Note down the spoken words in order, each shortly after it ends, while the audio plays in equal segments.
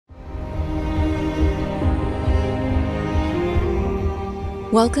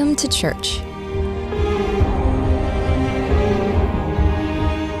Welcome to church.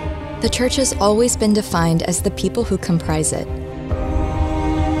 The church has always been defined as the people who comprise it.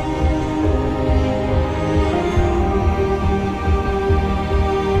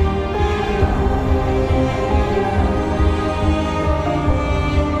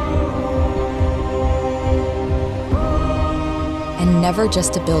 And never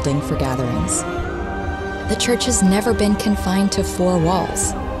just a building for gatherings. The church has never been confined to four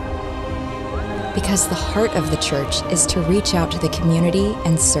walls, because the heart of the church is to reach out to the community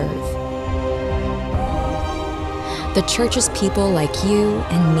and serve. The church is people like you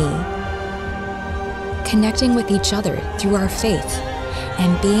and me, connecting with each other through our faith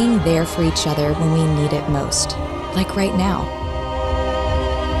and being there for each other when we need it most, like right now.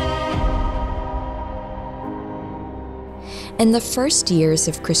 In the first years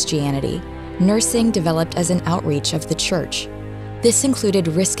of Christianity, nursing developed as an outreach of the church. This included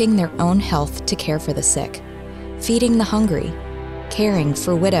risking their own health to care for the sick, feeding the hungry, caring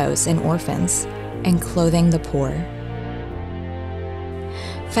for widows and orphans, and clothing the poor.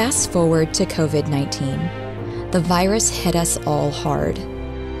 Fast forward to COVID-19. The virus hit us all hard.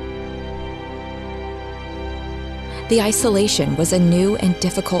 The isolation was a new and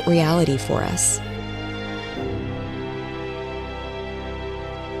difficult reality for us.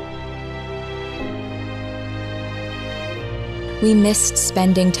 We missed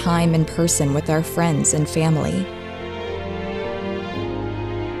spending time in person with our friends and family.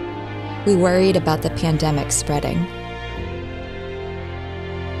 We worried about the pandemic spreading.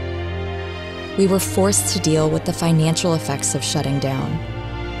 We were forced to deal with the financial effects of shutting down.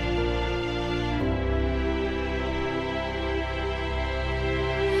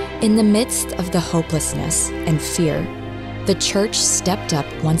 In the midst of the hopelessness and fear, the church stepped up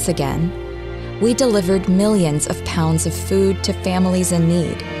once again. We delivered millions of pounds of food to families in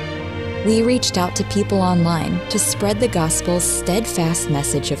need. We reached out to people online to spread the gospel's steadfast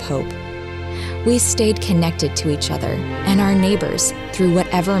message of hope. We stayed connected to each other and our neighbors through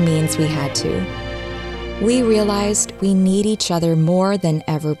whatever means we had to. We realized we need each other more than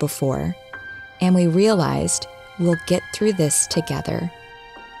ever before, and we realized we'll get through this together.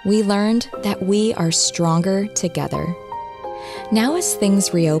 We learned that we are stronger together. Now as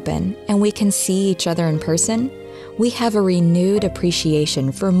things reopen and we can see each other in person, we have a renewed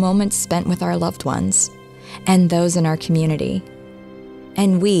appreciation for moments spent with our loved ones and those in our community.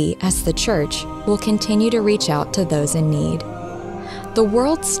 And we, as the church, will continue to reach out to those in need. The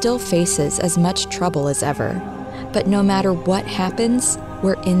world still faces as much trouble as ever, but no matter what happens,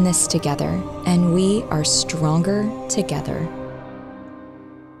 we're in this together, and we are stronger together.